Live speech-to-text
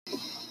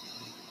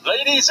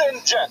Ladies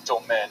and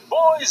gentlemen,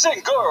 boys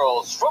and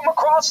girls from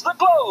across the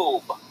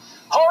globe,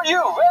 are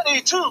you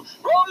ready to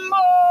rumble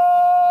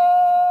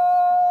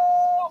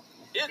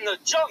in the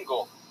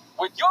jungle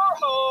with your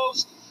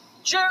host,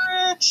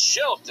 Jared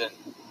Shelton?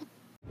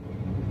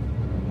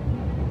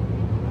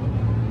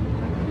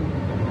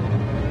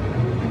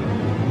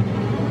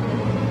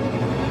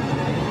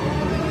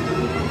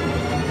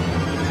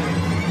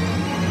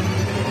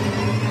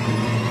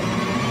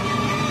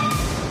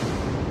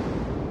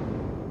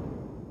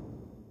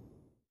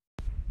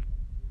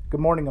 Good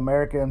morning,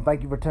 America, and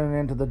thank you for tuning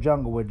in to The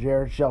Jungle with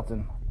Jared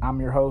Shelton.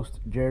 I'm your host,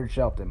 Jared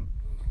Shelton.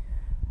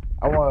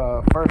 I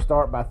want to first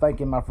start by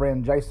thanking my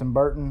friend Jason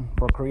Burton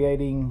for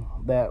creating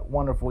that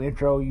wonderful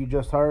intro you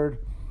just heard.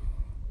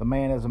 The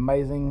man is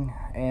amazing,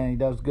 and he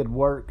does good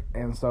work,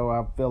 and so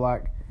I feel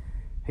like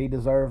he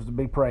deserves to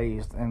be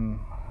praised,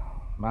 and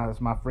that's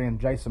my friend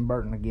Jason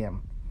Burton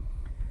again.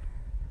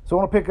 So I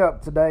want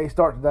to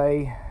start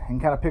today,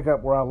 and kind of pick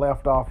up where I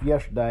left off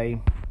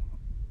yesterday,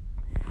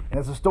 and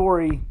it's a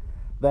story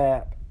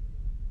that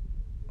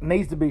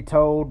needs to be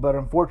told, but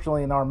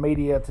unfortunately in our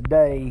media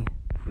today,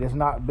 it is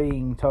not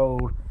being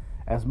told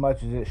as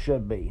much as it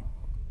should be.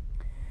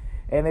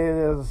 And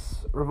it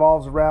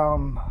revolves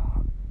around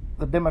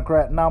the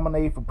Democrat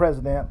nominee for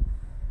president,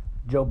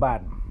 Joe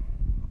Biden.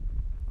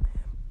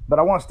 But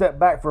I want to step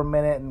back for a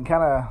minute and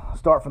kind of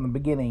start from the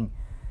beginning.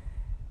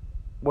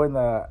 When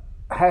the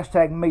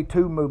hashtag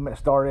 #MeToo movement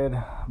started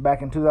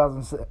back in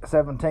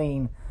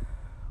 2017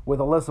 with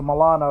Alyssa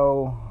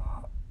Milano,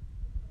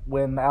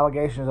 when the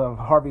allegations of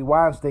Harvey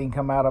Weinstein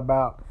come out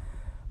about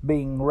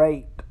being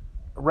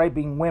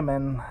raping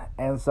women,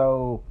 and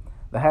so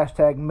the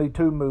hashtag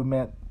 #MeToo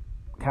movement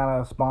kind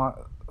of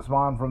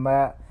spawned from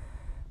that,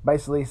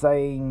 basically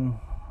saying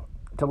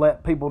to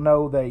let people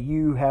know that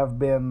you have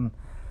been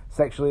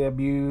sexually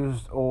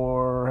abused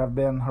or have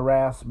been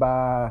harassed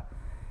by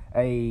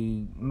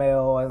a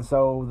male, and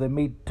so the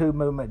 #MeToo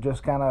movement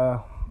just kind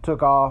of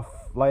took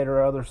off.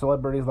 Later, other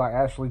celebrities like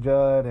Ashley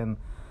Judd and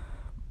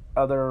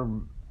other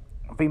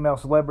female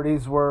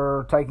celebrities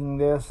were taking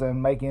this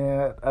and making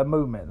it a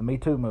movement, the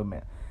 #MeToo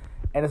movement.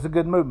 And it's a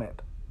good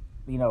movement.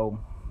 You know,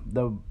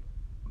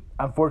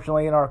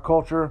 unfortunately in our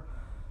culture,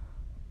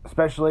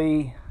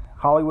 especially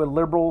Hollywood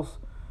liberals,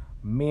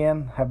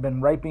 men have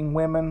been raping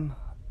women.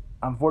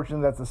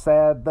 Unfortunately, that's a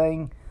sad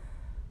thing.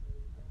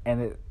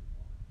 And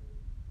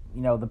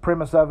the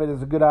premise of it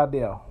is a good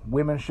idea.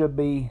 Women should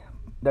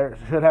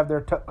have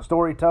their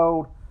story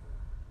told,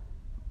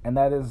 and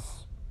that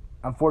is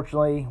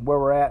unfortunately where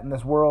we're at in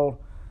this world.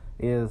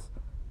 Is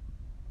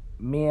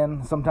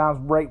men sometimes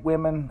rape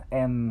women,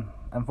 and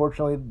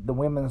unfortunately the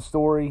women's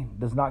story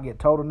does not get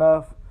told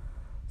enough.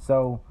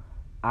 So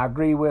I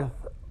agree with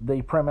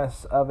the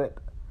premise of it,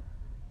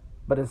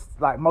 but it's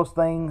like most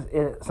things,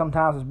 it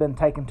sometimes has been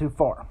taken too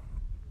far.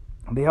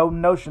 The whole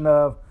notion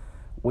of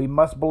we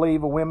must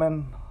believe a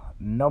woman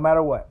no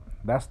matter what.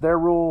 That's their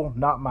rule,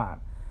 not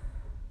mine.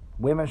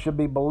 Women should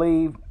be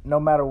believed no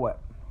matter what.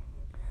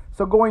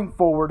 So going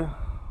forward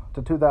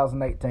to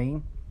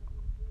 2018,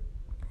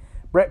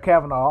 Brett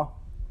Kavanaugh,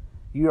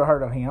 you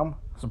heard of him,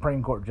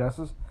 Supreme Court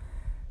Justice.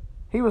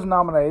 He was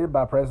nominated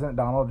by President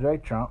Donald J.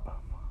 Trump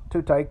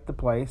to take the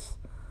place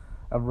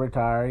of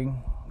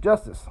retiring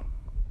justice.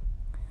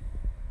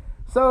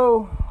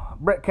 So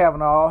Brett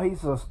Kavanaugh,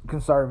 he's a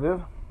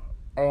conservative,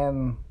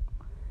 and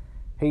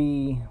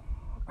he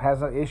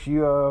has an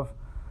issue of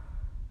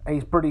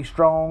he's pretty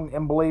strong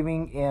in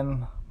believing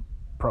in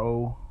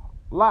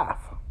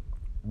pro-life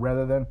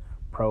rather than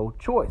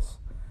pro-choice,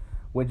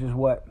 which is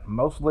what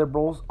most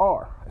liberals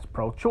are. It's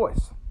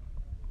pro-choice.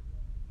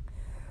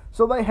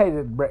 So they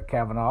hated Brett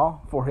Kavanaugh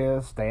for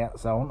his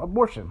stance on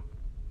abortion.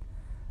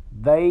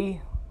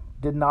 They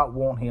did not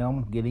want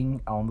him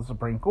getting on the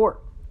Supreme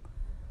Court.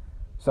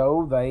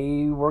 So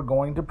they were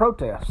going to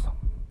protest.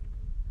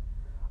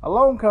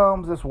 Along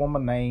comes this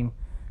woman named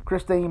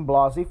Christine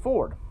Blasey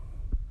Ford.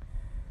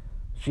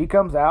 She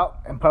comes out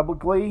and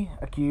publicly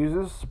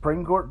accuses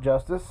Supreme Court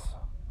Justice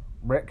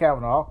Brett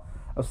Kavanaugh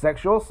of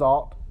sexual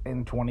assault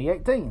in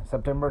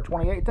September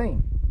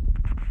 2018.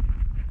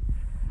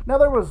 Now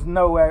there was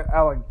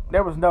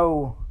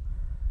no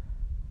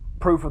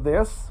proof of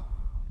this.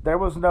 There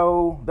was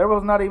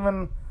not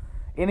even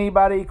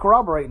anybody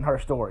corroborating her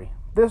story.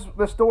 This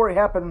story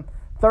happened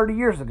 30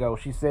 years ago.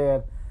 She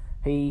said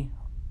he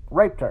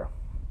raped her.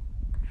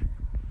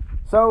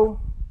 So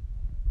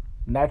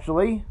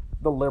naturally,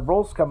 the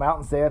liberals come out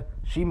and said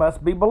she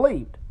must be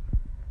believed.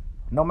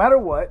 No matter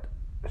what,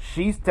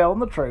 she's telling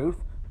the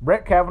truth.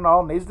 Brett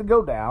Kavanaugh needs to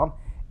go down,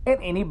 and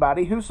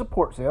anybody who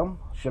supports him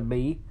should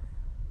be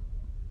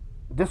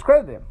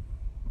discredited.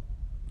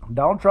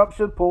 Donald Trump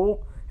should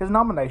pull his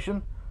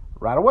nomination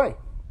right away.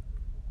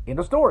 End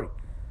of story.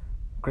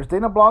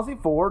 Christina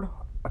Blasey Ford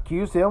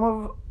accused him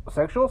of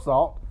sexual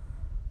assault,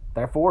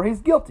 therefore he's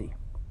guilty.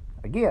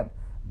 Again,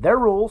 their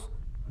rules,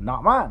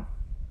 not mine.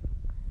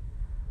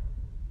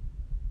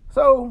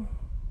 So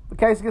the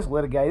case gets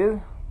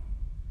litigated,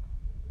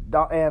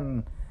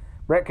 and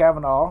Brett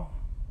Kavanaugh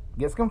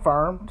gets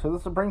confirmed to the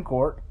Supreme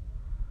Court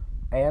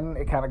and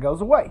it kind of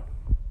goes away.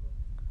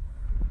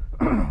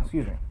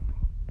 Excuse me.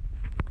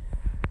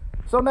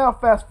 So now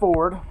fast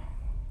forward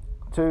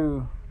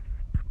to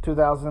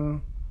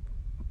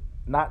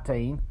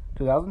 2019,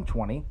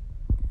 2020,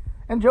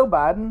 and Joe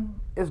Biden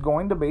is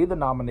going to be the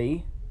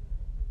nominee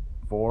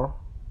for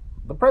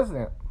the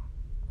president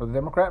for the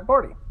Democrat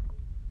Party.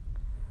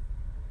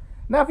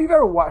 Now, if you've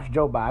ever watched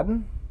Joe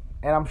Biden,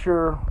 and I'm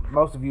sure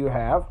most of you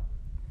have,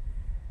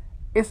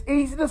 it's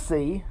easy to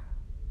see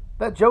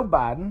that Joe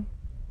Biden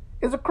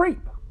is a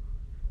creep.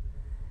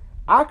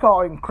 I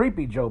call him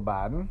Creepy Joe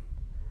Biden.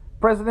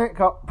 President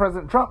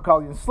Trump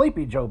called him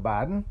Sleepy Joe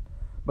Biden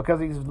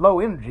because he's low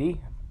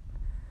energy.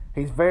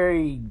 He's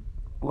very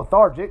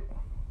lethargic.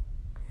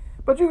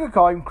 But you could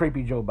call him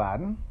Creepy Joe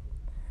Biden.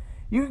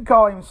 You could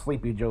call him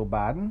Sleepy Joe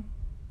Biden.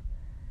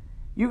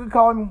 You could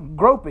call him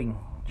Groping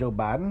Joe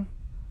Biden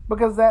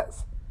because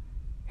that's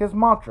his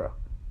mantra.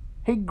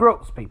 He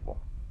gropes people.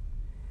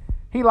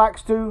 He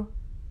likes to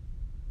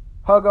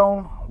hug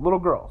on little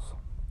girls.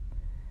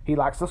 He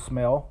likes to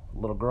smell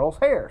little girls'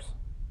 hairs.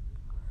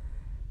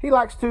 He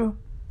likes to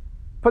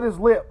put his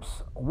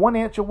lips 1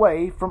 inch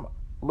away from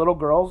little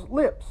girls'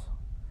 lips.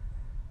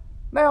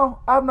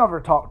 Now, I've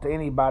never talked to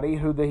anybody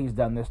who he's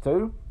done this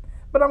to,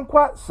 but I'm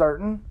quite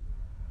certain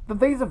that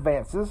these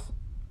advances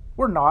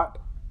were not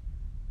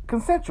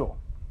consensual.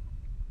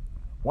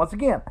 Once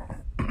again,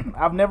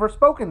 I've never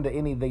spoken to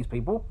any of these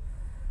people,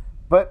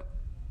 but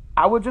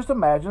I would just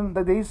imagine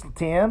that these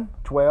 10,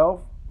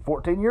 12,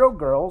 14-year-old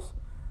girls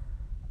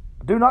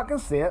do not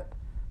consent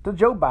to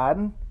Joe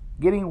Biden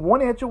getting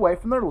 1 inch away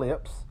from their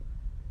lips,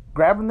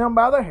 grabbing them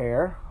by their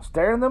hair,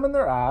 staring them in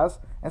their eyes,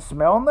 and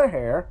smelling their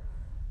hair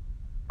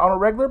on a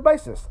regular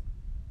basis.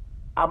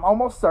 I'm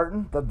almost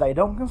certain that they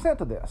don't consent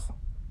to this.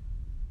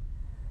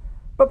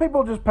 But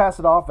people just pass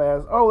it off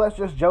as, oh, that's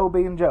just Joe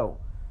being Joe.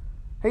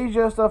 He's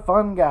just a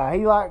fun guy.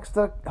 He likes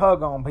to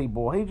hug on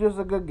people. He's just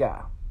a good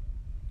guy.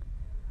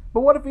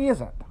 But what if he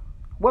isn't?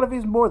 What if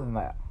he's more than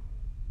that?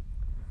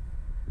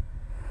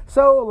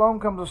 So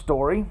along comes a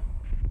story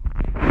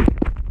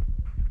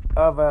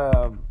of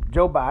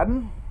Joe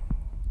Biden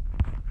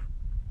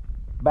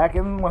back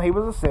when he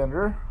was a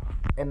senator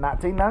in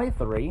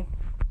 1993.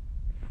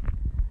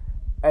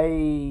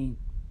 A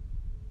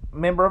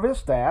member of his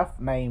staff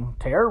named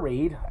Tara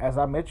Reid, as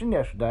I mentioned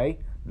yesterday,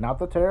 not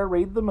the Tara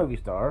Reid, the movie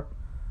star,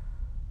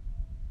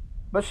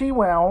 but she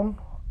went on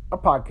a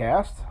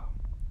podcast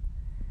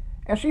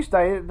and she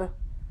stated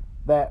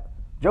that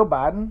Joe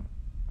Biden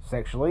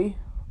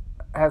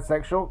had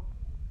sexual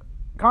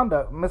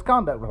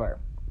misconduct with her.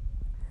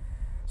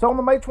 So on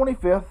the May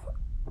 25th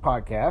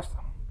podcast,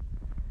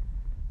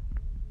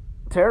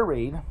 Tara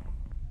Reid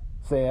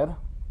said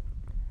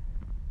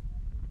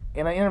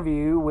in an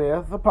interview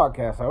with the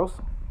podcast host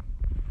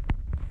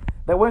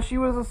that when she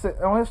was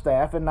on his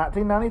staff in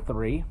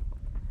 1993,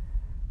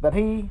 that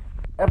he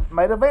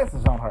made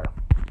advances on her.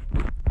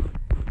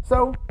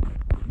 So,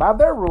 by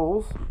their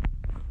rules,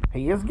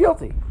 he is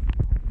guilty.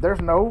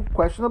 There's no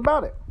question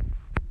about it.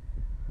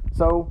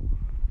 So,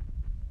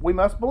 we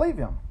must believe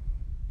him.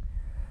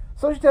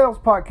 So she tells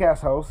podcast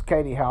host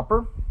Katie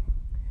Halper,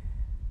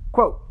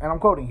 quote, and I'm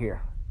quoting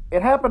here,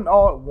 "It happened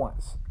all at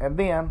once, and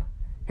then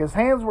his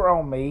hands were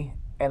on me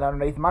and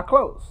underneath my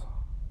clothes.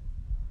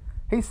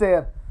 He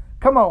said,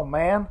 'Come on,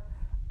 man,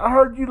 I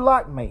heard you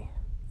liked me.'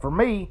 For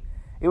me,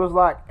 it was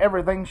like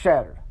everything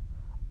shattered.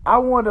 I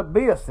wanted to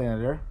be a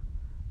senator.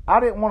 I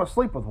didn't want to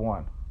sleep with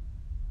one."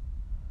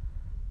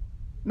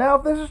 Now,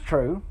 if this is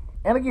true,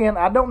 and again,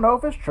 I don't know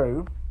if it's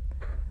true,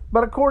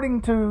 but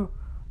according to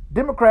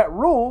Democrat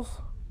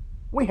rules,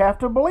 we have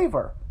to believe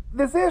her.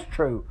 This is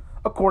true,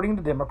 according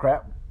to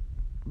Democrat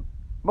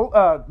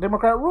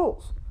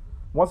rules.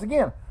 Once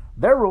again,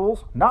 their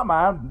rules, not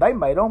mine. They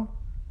made them,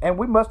 and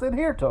we must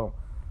adhere to them.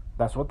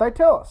 That's what they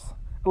tell us.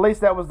 At least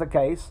that was the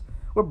case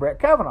with Brett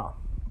Kavanaugh.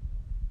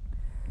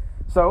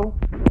 So,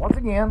 once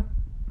again,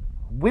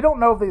 we don't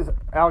know if these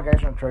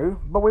allegations are true,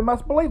 but we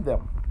must believe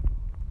them.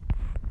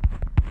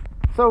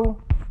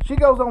 So, she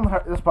goes on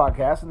this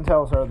podcast and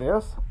tells her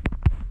this.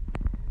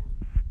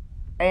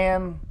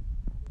 And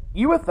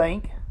you would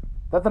think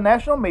that the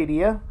national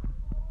media,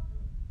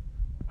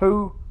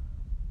 who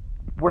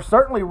were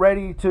certainly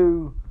ready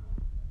to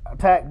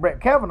attack Brett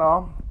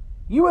Kavanaugh,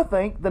 you would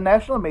think the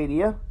national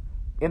media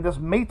in this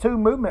Me Too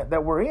movement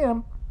that we're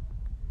in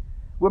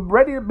would be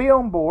ready to be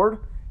on board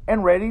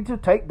and ready to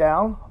take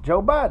down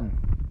Joe Biden.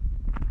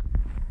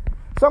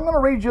 So I'm going to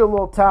read you a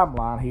little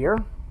timeline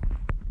here,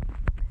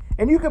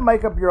 and you can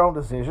make up your own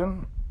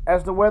decision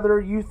as to whether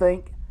you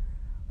think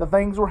the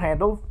things were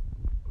handled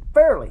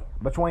fairly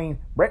between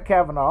Brett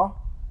Kavanaugh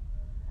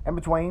and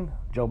between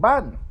Joe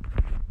Biden.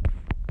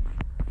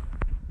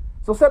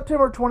 So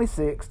September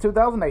 26,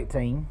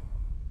 2018,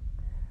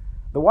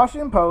 the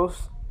Washington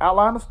Post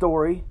outlined a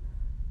story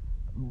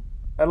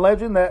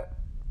alleging that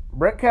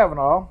Brett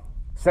Kavanaugh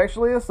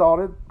sexually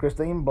assaulted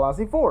Christine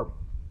Blasey Ford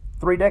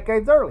 3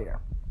 decades earlier.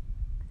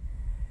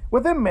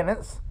 Within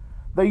minutes,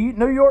 the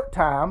New York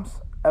Times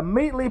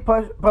immediately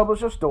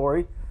published a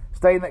story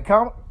stating that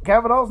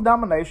Kavanaugh's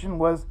nomination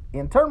was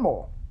in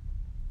turmoil.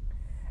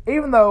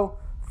 even though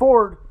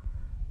Ford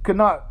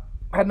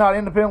had not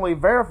independently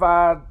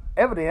verified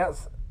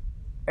evidence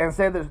and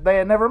said that they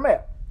had never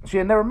met. She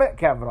had never met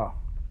Kavanaugh.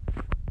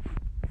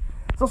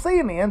 So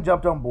CNN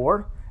jumped on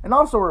board and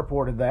also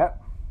reported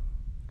that.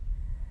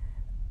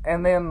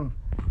 And then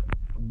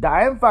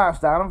Dianne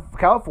Feinstein of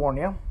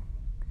California,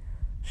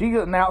 she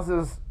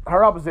announces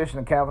her opposition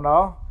to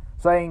Kavanaugh,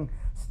 saying,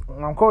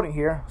 I'm quoting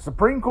here,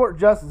 Supreme Court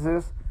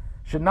justices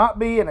should not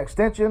be an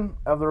extension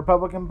of the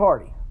Republican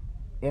Party,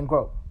 end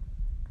quote.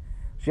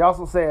 She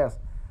also says,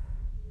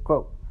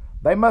 quote,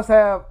 they must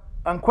have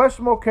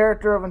unquestionable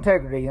character of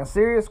integrity, and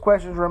serious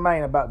questions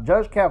remain about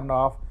Judge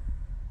Kavanaugh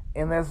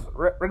in this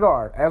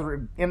regard, as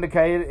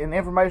indicated in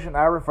information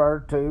I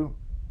referred to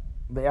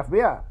the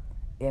FBI,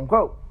 end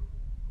quote.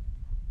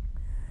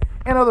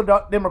 And other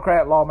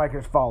Democrat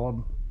lawmakers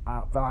followed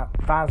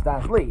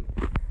Feinstein's lead,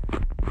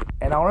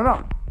 and on and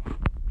on.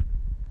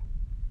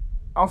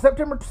 On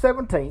September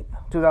 17th,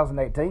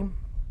 2018,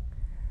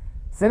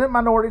 Senate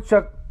Minority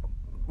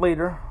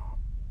Leader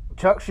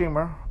Chuck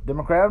Schumer,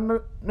 Democrat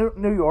of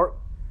New York,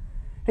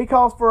 he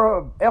calls for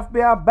an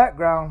FBI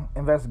background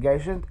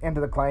investigation into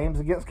the claims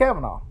against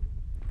Kavanaugh,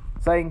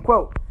 saying,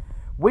 quote,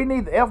 we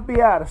need the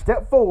FBI to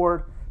step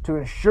forward to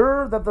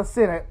ensure that the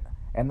Senate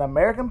and the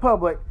American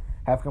public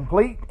have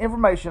complete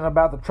information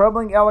about the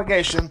troubling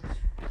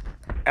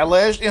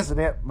alleged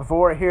incident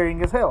before a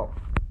hearing is held.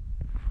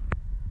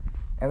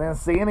 And then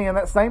CNN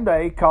that same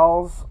day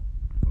calls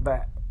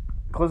that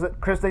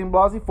Christine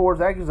Blasey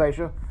Ford's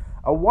accusation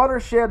a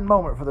watershed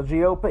moment for the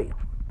GOP.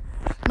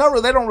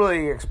 They don't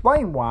really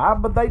explain why,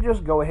 but they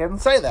just go ahead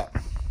and say that.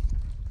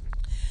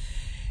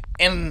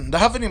 And the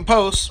Huffington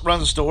Post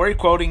runs a story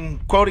quoting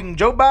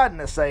Joe Biden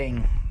as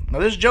saying, now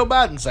this is Joe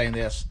Biden saying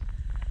this,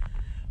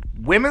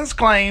 women's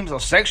claims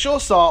of sexual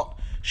assault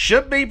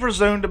should be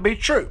presumed to be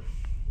true.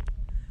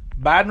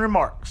 Biden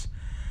remarks,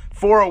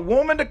 for a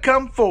woman to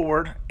come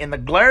forward in the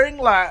glaring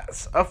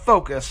lights of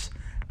focus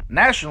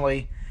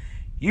nationally,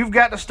 you've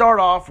got to start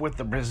off with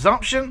the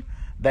presumption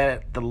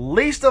that at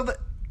least the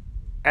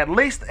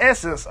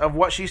essence of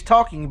what she's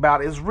talking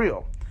about is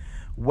real.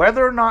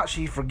 Whether or not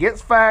she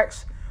forgets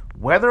facts,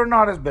 whether or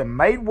not it's been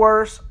made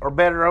worse or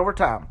better over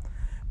time.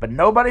 But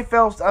nobody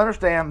fails to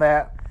understand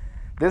that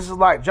this is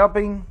like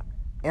jumping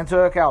into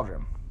a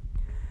cauldron.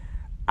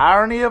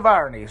 Irony of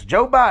ironies.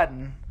 Joe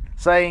Biden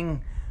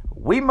saying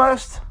we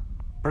must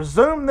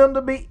presume them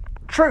to be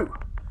true.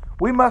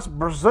 We must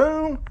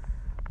presume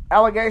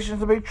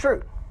allegations to be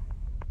true.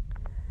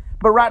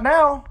 But right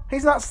now,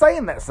 he's not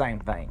saying that same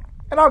thing.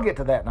 And I'll get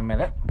to that in a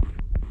minute.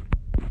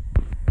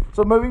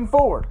 So moving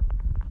forward,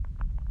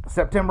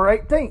 September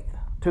 18th,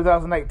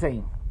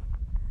 2018,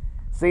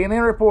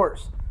 CNN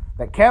reports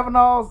that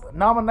Kavanaugh's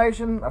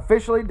nomination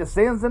officially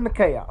descends into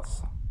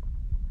chaos.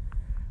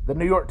 The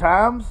New York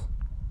Times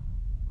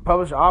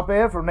published an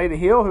op-ed from Nita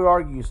Hill, who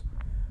argues,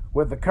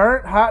 with the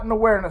current heightened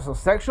awareness of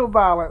sexual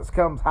violence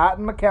comes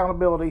heightened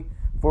accountability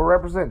for a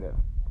representative.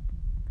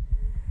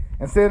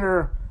 And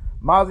Senator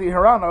Mazi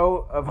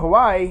Hirono of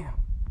Hawaii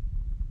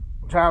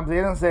chimes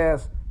in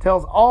and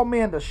tells all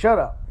men to shut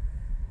up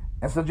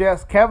and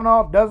suggests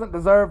Kavanaugh doesn't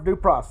deserve due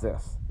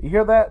process. You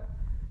hear that?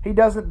 He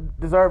doesn't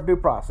deserve due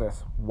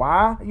process.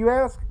 Why, you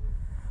ask?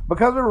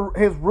 Because of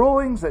his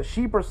rulings that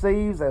she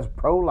perceives as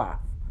pro-life.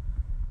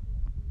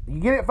 You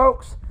get it,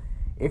 folks?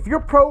 If you're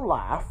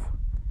pro-life,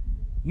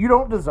 you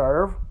don't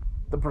deserve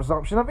the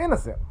presumption of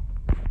innocence.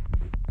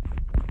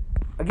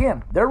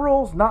 Again, their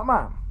rules, not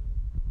mine.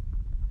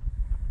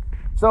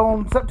 So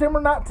on September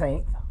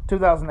 19th,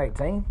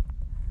 2018,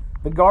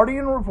 The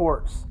Guardian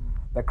reports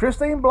that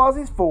Christine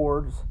Blasey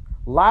Ford's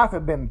life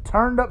had been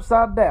turned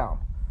upside down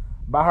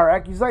by her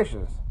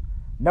accusations,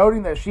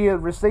 noting that she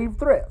had received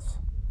threats.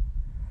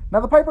 Now,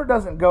 the paper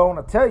doesn't go on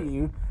to tell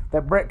you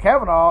that Brett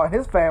Kavanaugh and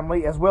his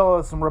family, as well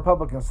as some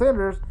Republican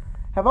senators,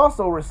 have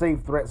also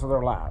received threats of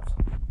their lives.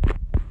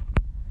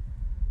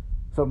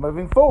 So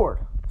moving forward,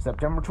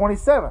 September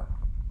 27th,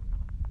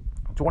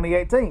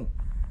 2018,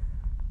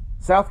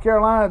 South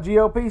Carolina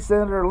GOP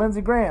Senator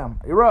Lindsey Graham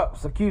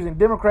erupts, accusing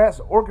Democrats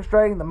of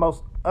orchestrating the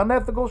most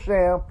unethical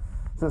sham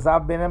since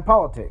I've been in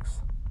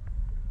politics.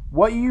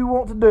 What you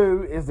want to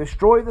do is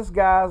destroy this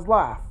guy's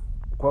life.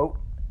 Quote,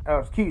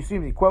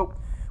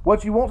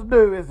 what you want to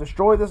do is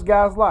destroy this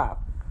guy's life.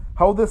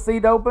 Hold this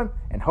seat open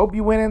and hope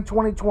you win in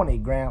 2020,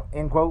 Graham,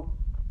 end quote,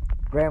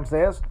 Graham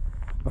says,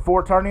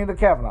 before turning to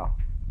Kavanaugh.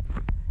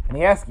 And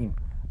he asks him,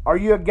 are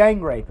you a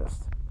gang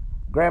rapist?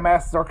 Graham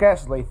asks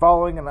sarcastically,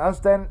 following an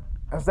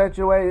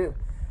unsubstantiated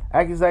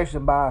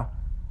accusation by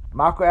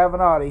Michael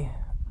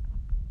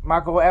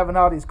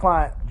Avenatti's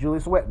client, Julie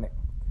Swetnick.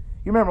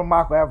 You remember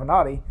Michael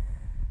Avenatti,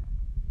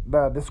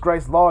 the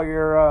disgraced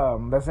lawyer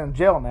that's in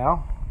jail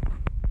now.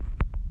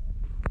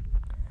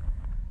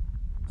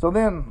 So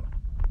then,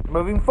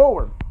 moving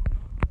forward,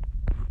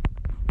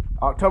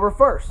 October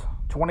 1st,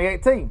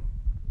 2018,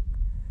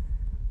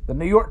 the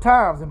New York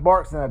Times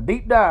embarks in a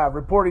deep dive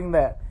reporting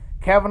that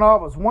Kavanaugh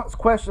was once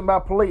questioned by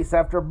police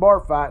after a bar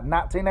fight in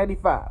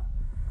 1985.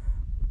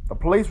 The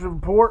police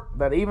report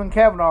that even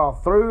Kavanaugh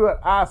threw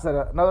ice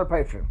at another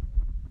patron.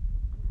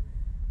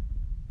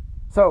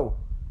 So,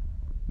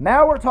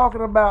 now we're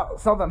talking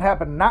about something that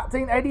happened in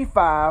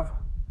 1985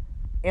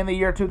 in the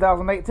year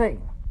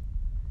 2018.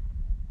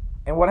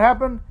 And what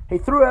happened? He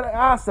threw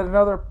ice at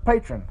another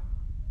patron.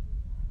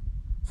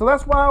 So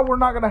that's why we're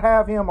not going to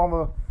have him on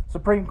the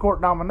Supreme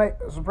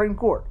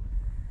Court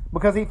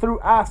because he threw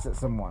ice at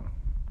someone.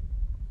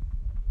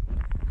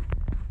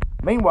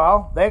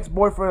 Meanwhile, the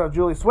ex-boyfriend of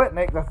Julie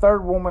Swetnick, the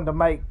third woman to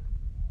make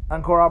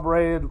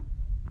uncorroborated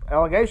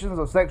allegations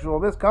of sexual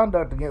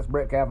misconduct against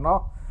Brett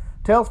Kavanaugh,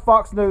 tells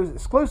Fox News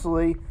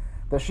exclusively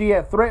that she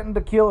had threatened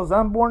to kill his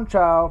unborn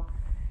child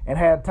and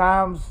had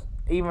times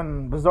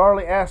even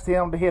bizarrely asked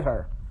him to hit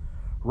her.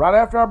 Right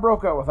after I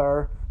broke up with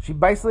her, she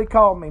basically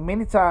called me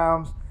many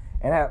times,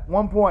 and at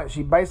one point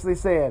she basically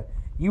said,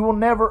 "You will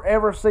never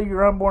ever see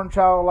your unborn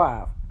child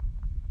alive."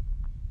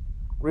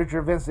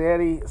 Richard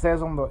Vincetti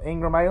says on the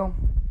Ingram Mail.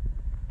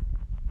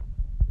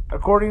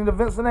 According to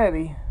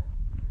Vincetti,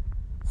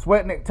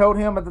 Swetnick told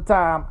him at the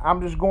time,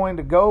 "I'm just going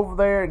to go over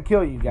there and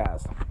kill you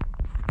guys."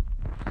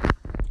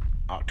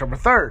 October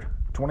 3rd,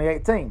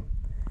 2018.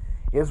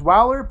 It is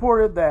widely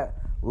reported that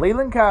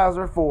Leland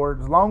Kaiser,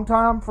 Ford's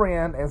longtime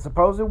friend and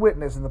supposed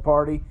witness in the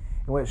party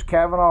in which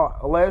Kavanaugh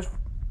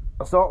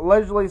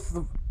allegedly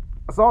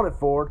assaulted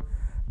Ford,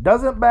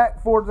 doesn't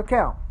back Ford's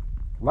account.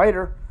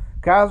 Later,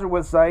 Kaiser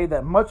would say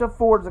that much of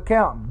Ford's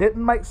account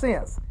didn't make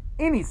sense,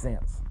 any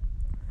sense,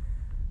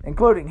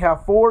 including how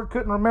Ford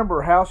couldn't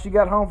remember how she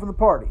got home from the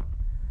party.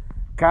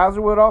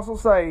 Kaiser would also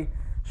say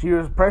she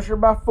was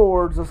pressured by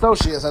Ford's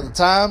associates at the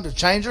time to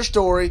change her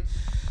story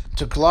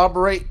to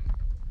corroborate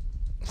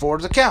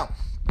Ford's account.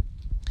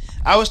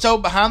 "I was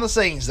told behind the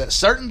scenes that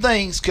certain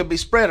things could be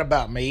spread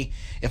about me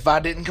if I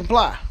didn't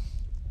comply,"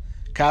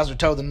 Kaiser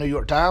told the New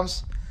York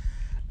Times.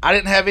 "I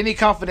didn't have any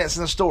confidence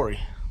in the story."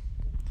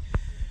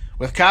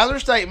 With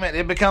Kaiser's statement,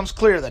 it becomes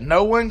clear that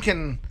no one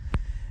can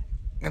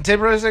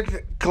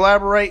contemporaneously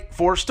corroborate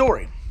Ford's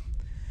story.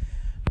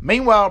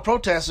 Meanwhile,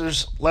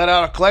 protesters let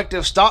out a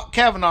collective "Stop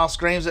Kavanaugh"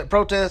 screams at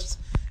protests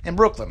in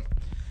Brooklyn.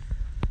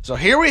 So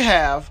here we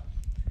have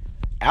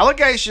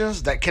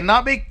allegations that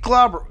cannot be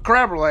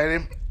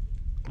corroborated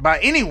by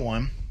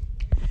anyone,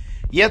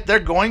 yet they're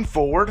going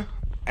forward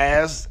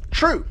as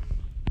true.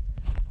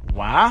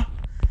 Why?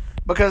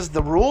 Because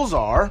the rules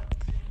are,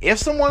 if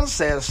someone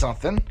says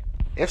something,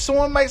 if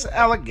someone makes an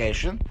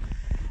allegation,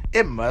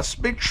 it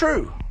must be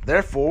true.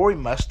 Therefore, we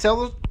must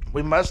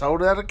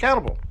hold that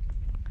accountable.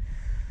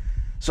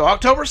 So,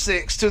 October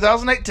 6,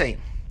 2018,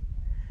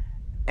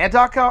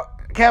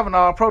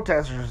 anti-Kavanaugh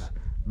protesters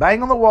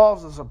bang on the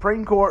walls of the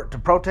Supreme Court to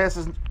protest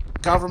his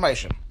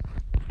confirmation.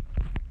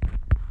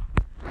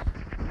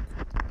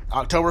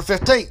 October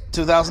 15,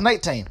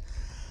 2018,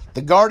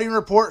 The Guardian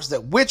reports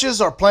that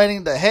witches are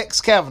planning to hex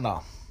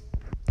Kavanaugh.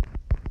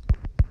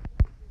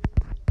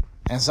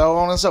 And so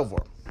on and so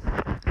forth.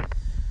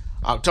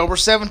 October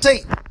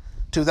 17,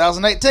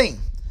 2018,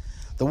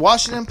 The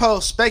Washington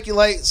Post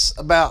speculates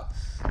about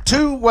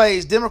 2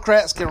 ways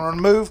Democrats can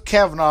remove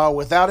Kavanaugh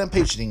without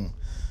impeaching him.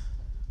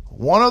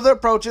 One of the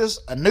approaches,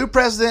 a new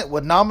president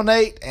would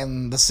nominate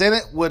and the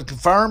Senate would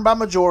confirm by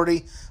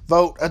majority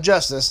vote a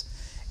justice,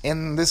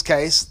 in this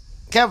case,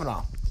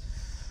 Kavanaugh,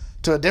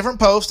 to a different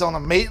post on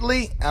an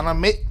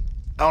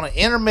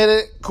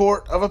intermediate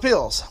court of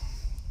appeals.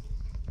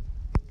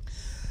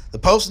 The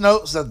Post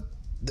notes that,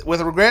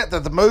 with regret,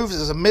 that the move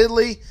is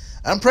admittedly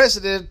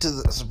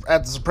unprecedented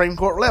at the Supreme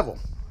Court level.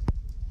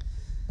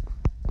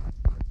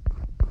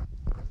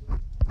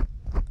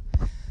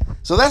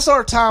 So that's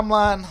our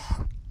timeline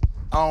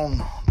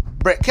on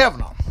Brett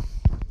Kavanaugh.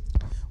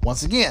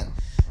 Once again,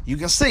 you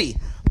can see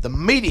the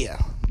media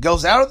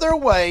goes out of their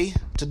way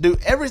to do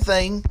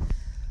everything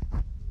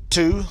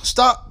to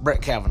stop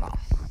Brett Kavanaugh.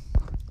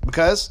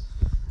 Because,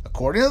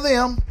 according to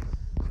them,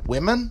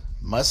 women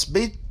must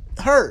be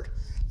heard.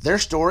 Their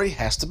story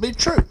has to be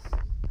true.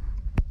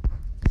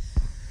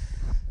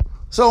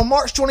 So, on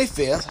March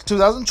 25th,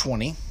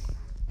 2020,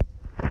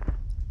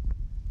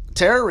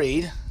 Tara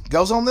Reid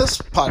goes on this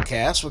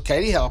podcast with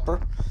Katie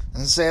Halper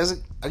and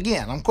says,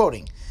 again, I'm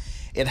quoting,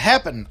 "It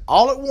happened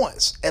all at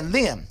once, and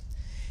then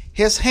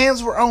his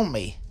hands were on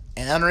me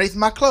and underneath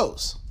my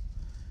clothes.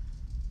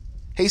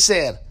 He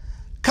said,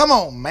 'Come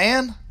on,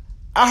 man.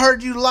 I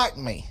heard you like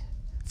me.'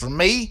 For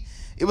me,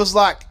 it was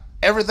like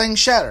everything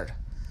shattered.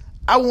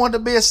 I wanted to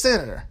be a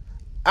senator.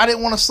 I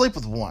didn't want to sleep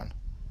with one,"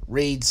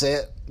 Reid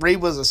said.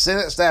 Reid was a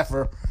Senate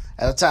staffer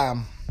at the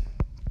time.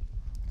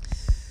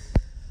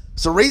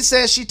 So Reid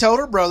says she told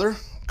her brother,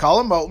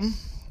 Colin Moulton,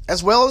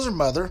 as well as her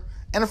mother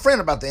and a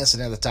friend about the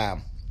incident at the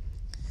time.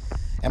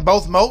 And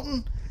both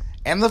Moulton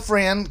and the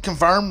friend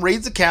confirmed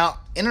Reid's account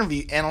in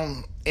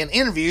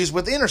interviews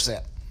with The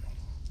Intercept.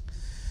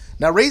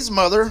 Now, Reid's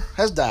mother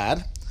has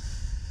died,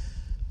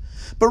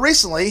 but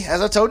recently,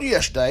 as I told you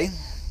yesterday,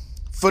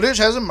 footage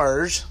has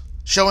emerged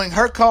showing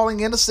her calling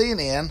into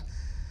CNN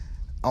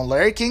on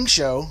Larry King's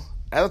show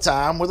at the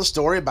time with a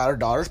story about her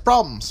daughter's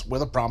problems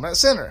with a prominent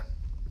senator.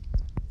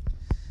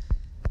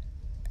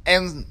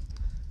 And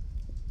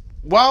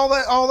while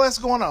all that's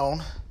going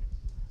on,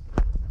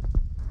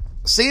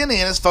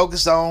 CNN is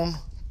focused on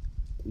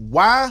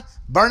why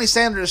Bernie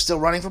Sanders is still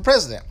running for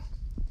president.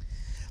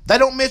 They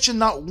don't mention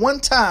not one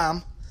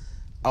time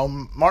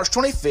on March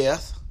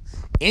 25th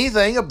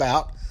anything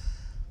about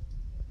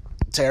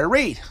Tara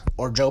Reade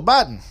or Joe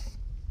Biden.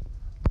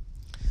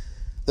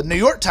 The New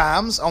York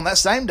Times on that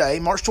same day,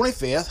 March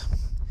 25th,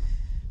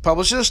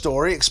 published a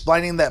story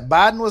explaining that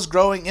Biden was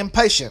growing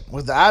impatient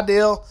with the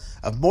idea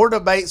of more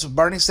debates with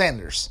Bernie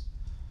Sanders.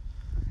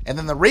 And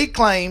then the Reade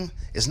claim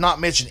is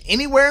not mentioned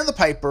anywhere in the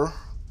paper,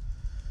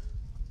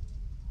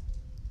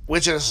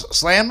 which has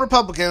slammed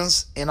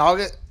Republicans in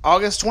August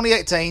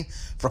 2018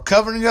 for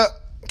covering up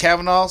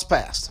Kavanaugh's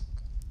past.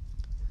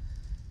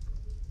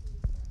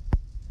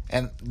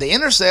 And The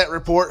Intercept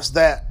reports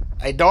that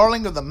a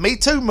darling of the Me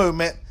Too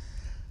movement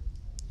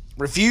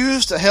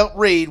refused to help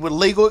Reade with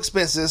legal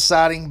expenses,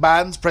 citing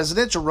Biden's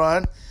presidential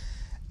run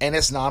and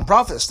its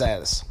nonprofit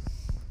status.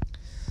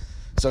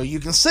 So you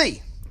can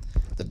see,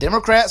 the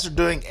Democrats are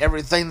doing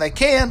everything they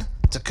can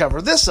to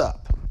cover this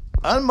up,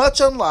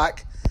 much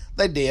unlike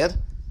they did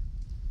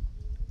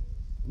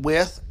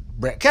with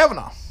Brett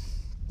Kavanaugh.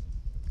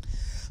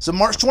 So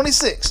March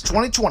 26,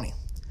 2020,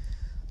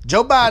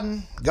 Joe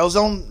Biden goes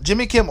on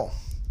Jimmy Kimmel,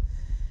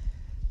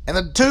 and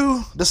the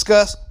two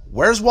discuss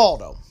Where's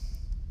Waldo.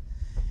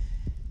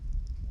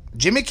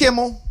 Jimmy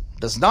Kimmel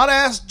does not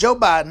ask Joe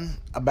Biden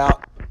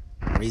about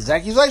Reade's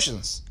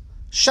accusations.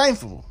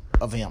 Shameful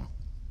of him.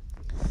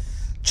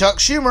 Chuck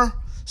Schumer,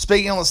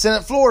 speaking on the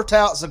Senate floor,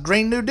 touts a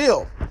Green New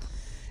Deal,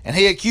 and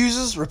he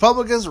accuses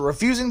Republicans of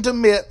refusing to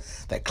admit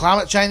that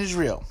climate change is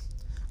real.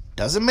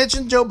 Doesn't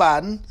mention Joe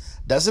Biden,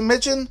 doesn't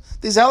mention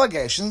these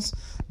allegations,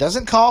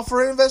 doesn't call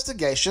for an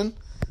investigation.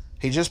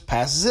 He just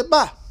passes it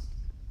by.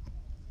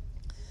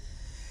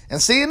 And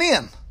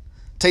CNN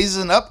teases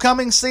an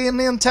upcoming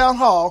CNN town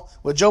hall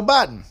with Joe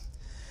Biden.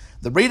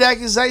 The Reade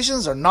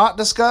accusations are not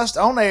discussed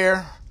on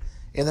air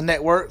in the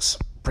network's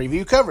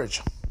preview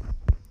coverage.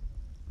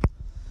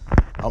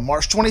 On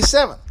March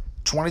 27,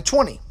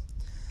 2020,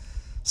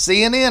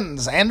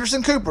 CNN's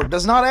Anderson Cooper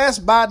does not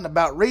ask Biden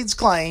about Reade's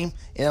claim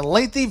in a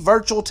lengthy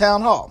virtual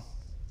town hall.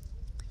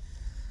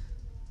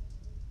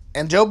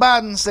 And Joe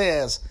Biden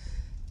says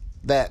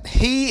that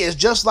he is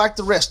just like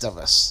the rest of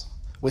us.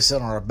 We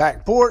sit on our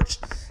back porch,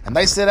 and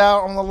they sit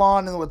out on the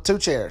lawn with two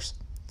chairs.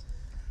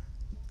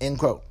 End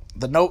quote.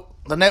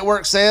 The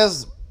network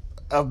says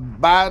of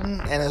Biden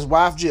and his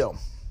wife Jill.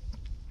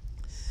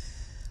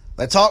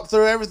 They talk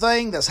through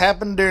everything that's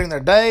happened during their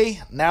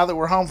day, now that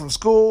we're home from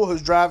school,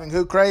 who's driving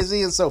who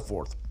crazy, and so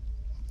forth.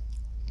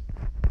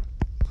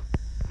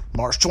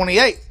 March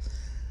 28th,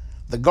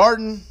 The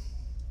Garden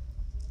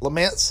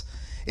laments,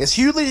 it's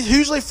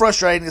hugely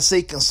frustrating to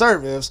see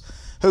conservatives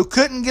who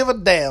couldn't give a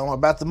damn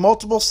about the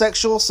multiple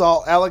sexual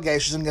assault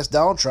allegations against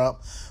Donald Trump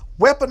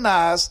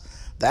weaponize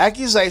the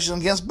accusation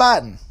against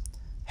Biden.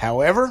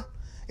 However,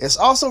 it's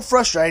also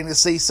frustrating to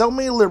see so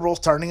many liberals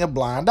turning a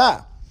blind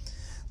eye.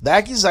 The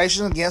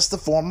accusations against the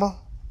former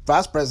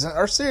vice president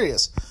are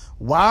serious.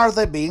 Why are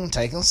they being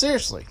taken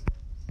seriously?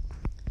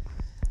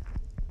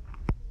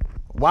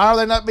 Why are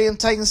they not being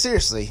taken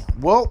seriously?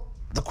 Well,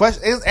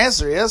 the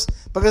answer is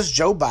because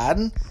Joe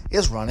Biden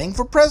is running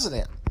for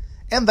president,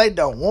 and they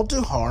don't want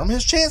to harm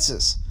his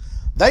chances.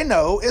 They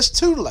know it's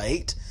too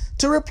late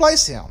to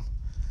replace him.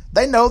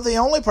 They know the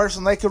only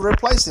person they could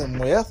replace him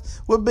with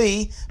would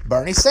be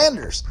Bernie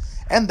Sanders,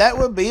 and that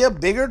would be a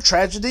bigger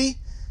tragedy.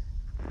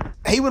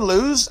 He would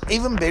lose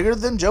even bigger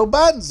than Joe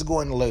Biden's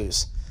going to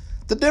lose.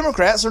 The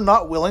Democrats are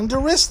not willing to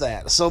risk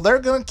that, so they're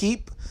going to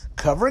keep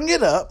covering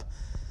it up,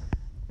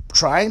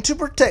 trying to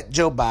protect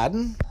Joe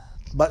Biden,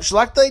 much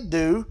like they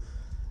do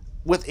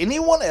with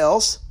anyone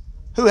else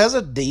who has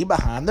a D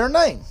behind their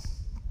name.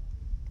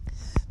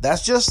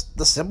 That's just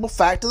the simple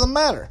fact of the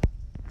matter.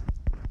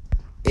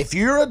 If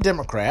you're a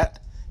Democrat,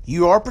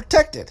 you are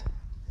protected.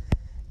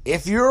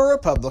 If you're a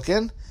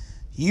Republican,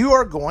 you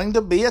are going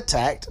to be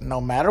attacked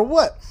no matter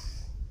what.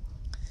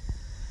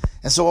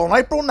 And so on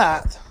April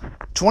 9th,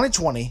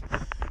 2020,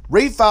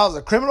 Reade files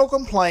a criminal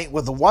complaint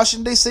with the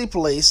Washington, D.C.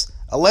 police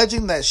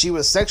alleging that she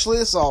was sexually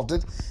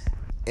assaulted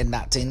in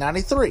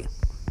 1993.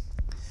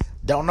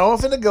 Don't know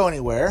if it'll go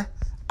anywhere.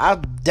 I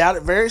doubt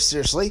it very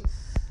seriously,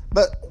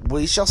 but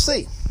we shall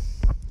see.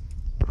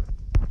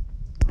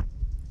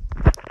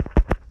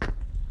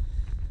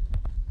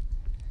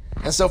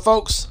 And so,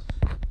 folks,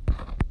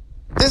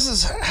 this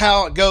is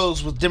how it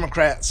goes with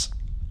Democrats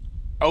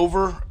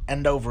over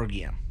and over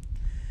again.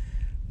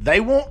 They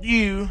want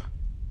you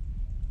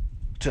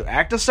to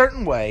act a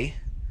certain way,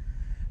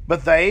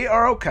 but they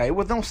are okay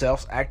with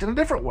themselves acting a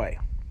different way.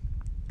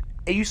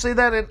 And you see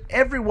that in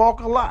every walk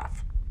of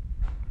life.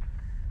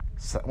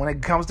 So when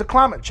it comes to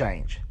climate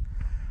change,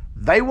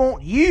 they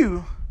want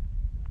you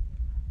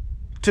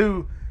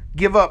to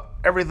give up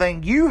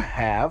everything you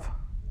have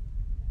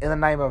in the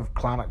name of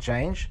climate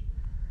change,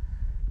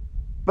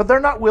 but they're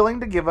not willing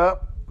to give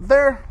up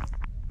their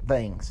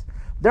things.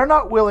 They're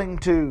not willing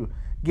to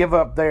give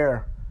up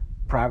their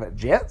private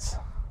jets.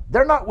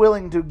 They're not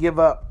willing to give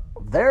up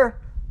their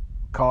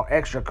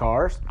extra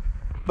cars,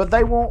 but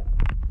they want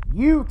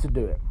you to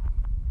do it.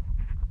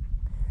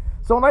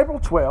 So on April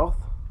 12th,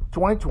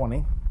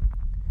 2020,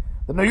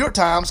 the New York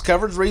Times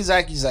covers Reed's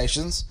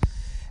accusations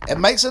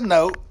and makes a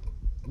note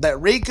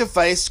that Reed could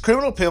face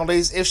criminal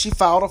penalties if she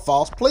filed a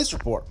false police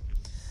report.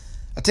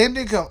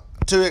 Attempting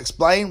to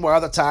explain why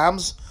the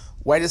Times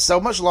waited so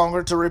much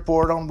longer to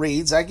report on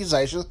Reed's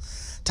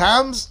accusations,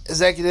 Times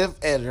executive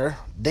editor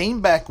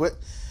Dean Beckwith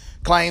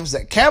claims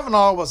that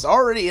Kavanaugh was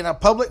already in a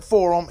public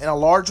forum in a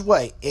large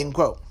way, end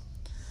quote.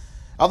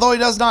 Although he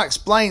does not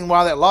explain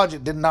why that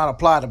logic did not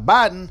apply to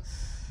Biden,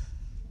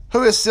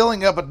 who is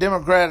sealing up a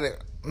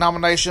Democratic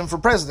nomination for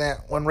president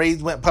when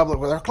Reed went public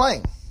with her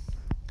claim.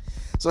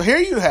 So here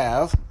you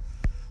have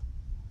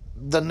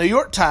the New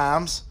York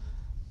Times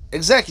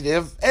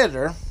executive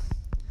editor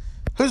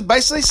who's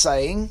basically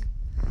saying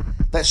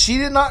that he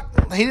did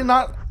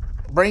not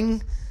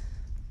bring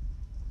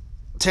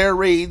Tara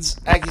Reed's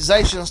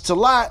accusations to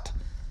light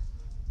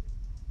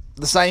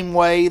the same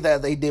way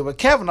that they did with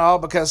Kavanaugh,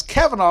 because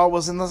Kavanaugh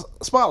was in the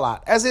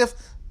spotlight, as if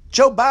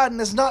Joe Biden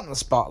is not in the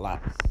spotlight.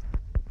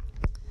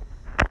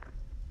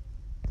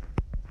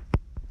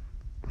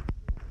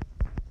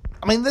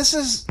 I mean, this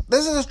is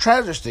a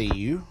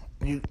tragedy.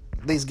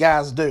 These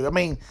guys do. I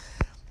mean,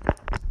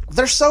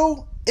 they're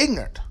so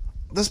ignorant.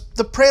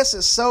 The press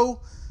is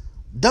so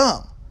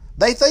dumb.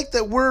 They think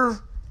that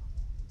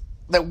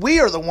we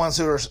are the ones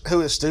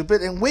who is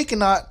stupid, and we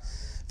cannot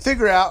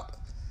figure out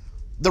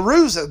the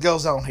ruse that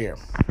goes on here.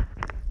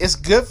 It's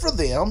good for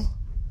them,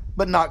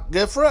 but not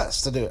good for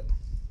us to do it.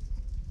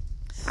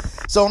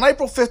 So on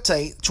April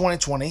 15th,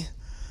 2020,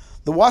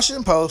 the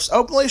Washington Post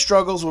openly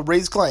struggles with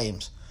Reed's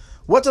claims.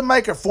 What to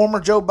make of former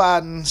Joe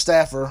Biden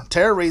staffer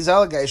Tara Reed's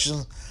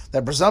allegations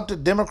that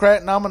presumptive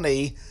Democratic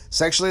nominee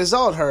sexually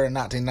assaulted her in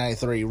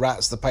 1993,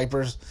 writes the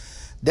paper's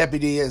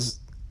deputy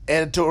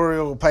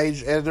editorial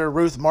page editor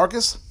Ruth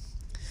Marcus.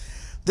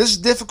 This is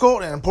a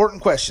difficult and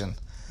important question,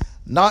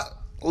 not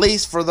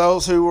least for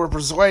those who were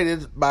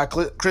persuaded by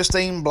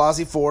Christine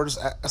Blasey Ford's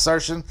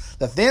assertion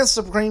that then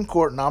Supreme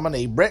Court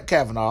nominee Brett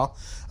Kavanaugh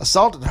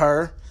assaulted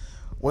her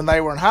when they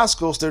were in high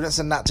school students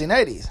in the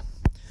 1980s.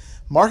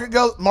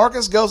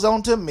 Marcus goes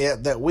on to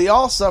admit that we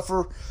all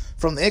suffer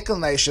from the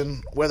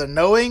inclination, whether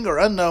knowing or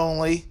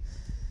unknowingly,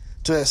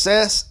 to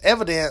assess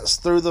evidence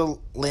through the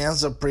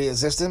lens of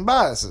pre-existing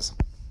biases.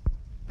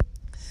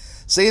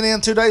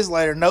 CNN 2 days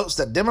later notes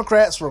that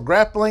Democrats were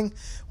grappling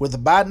with the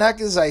Biden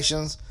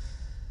accusations,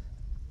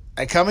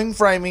 a coming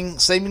framing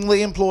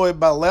seemingly employed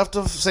by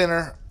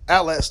left-of-center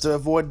outlets to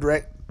avoid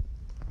direct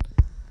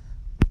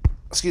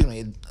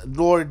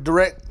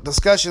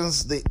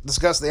discussions.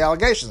 Discuss the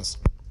allegations.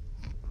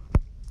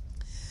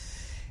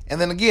 And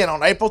then again,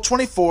 on April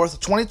 24th,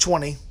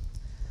 2020,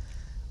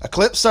 a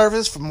clip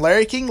surfaced from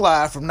Larry King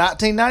Live from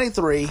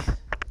 1993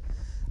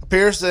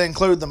 appears to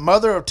include the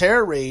mother of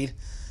Tara Reed,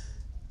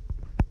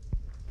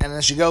 and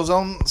then she goes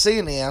on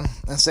CNN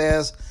and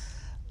says,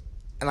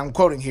 and I'm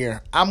quoting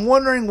here, "I'm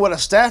wondering what a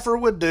staffer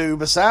would do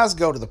besides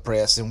go to the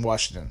press in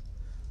Washington."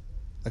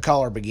 The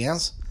caller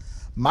begins,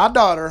 "My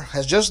daughter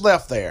has just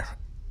left there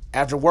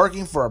after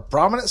working for a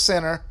prominent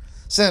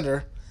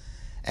senator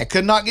and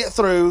could not get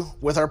through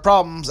with her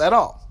problems at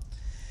all.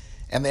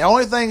 And the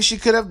only thing she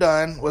could have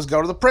done was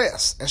go to the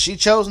press, and she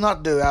chose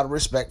not to do out of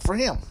respect for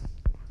him."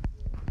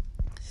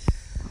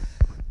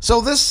 So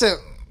this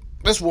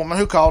woman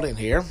who called in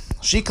here,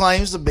 she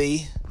claims to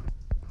be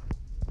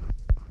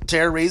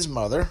Tara Reed's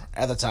mother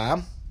at the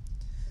time.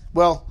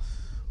 Well,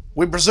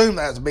 we presume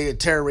that to be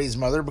Tara Reed's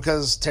mother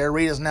because Tara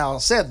Reed has now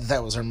said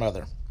that was her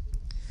mother.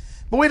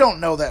 But we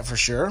don't know that for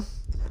sure.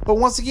 But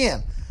once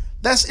again,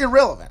 that's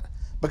irrelevant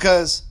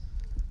because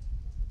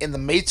in the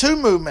Me Too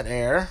movement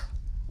era,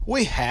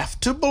 we have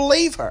to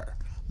believe her.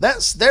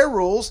 That's their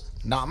rules,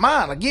 not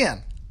mine.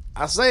 Again,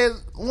 I say it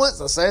once,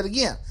 I say it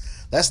again.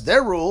 That's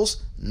their rules,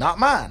 not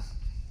mine.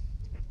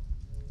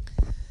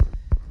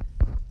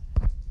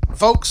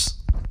 Folks,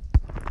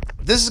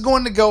 this is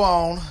going to go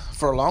on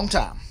for a long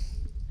time.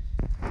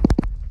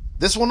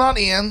 This will not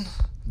end.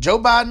 Joe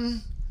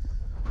Biden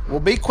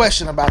will be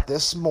questioned about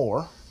this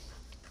more,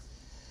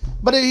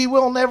 but he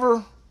will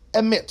never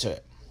admit to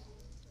it.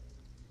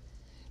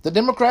 The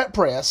Democrat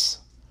press,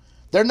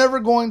 they're never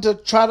going to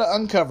try to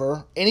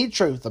uncover any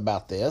truth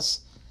about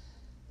this.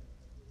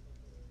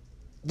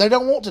 They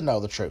don't want to know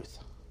the truth.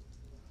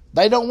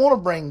 They don't want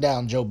to bring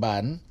down Joe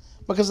Biden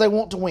because they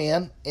want to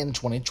win in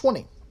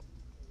 2020.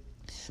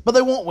 But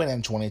they won't win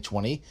in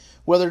 2020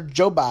 whether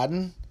Joe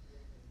Biden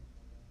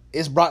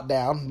is brought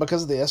down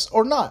because of this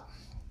or not.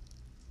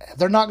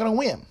 They're not going to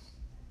win.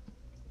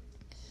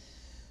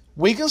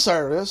 We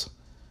conservatives,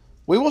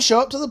 we will show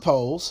up to the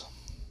polls,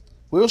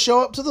 we will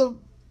show up to the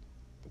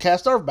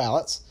cast our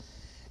ballots,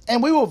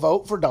 and we will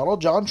vote for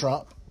Donald John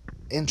Trump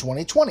in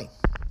 2020.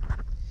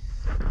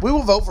 We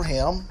will vote for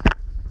him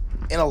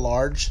in a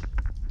large,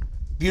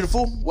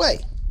 beautiful way.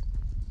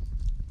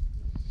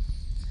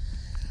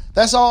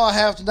 That's all I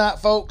have tonight,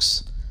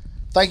 folks.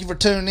 Thank you for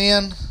tuning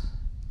in.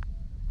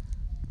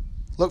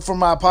 Look for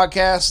my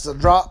podcast to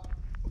drop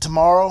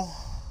tomorrow,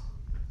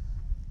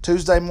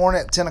 Tuesday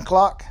morning at 10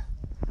 o'clock.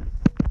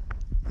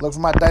 Look for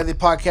my daily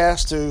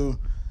podcast to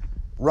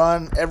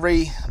run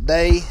every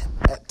day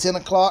at 10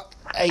 o'clock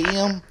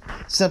a.m.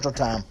 Central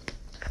Time.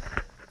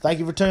 Thank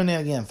you for tuning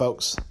in again,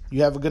 folks.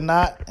 You have a good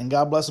night, and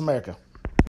God bless America.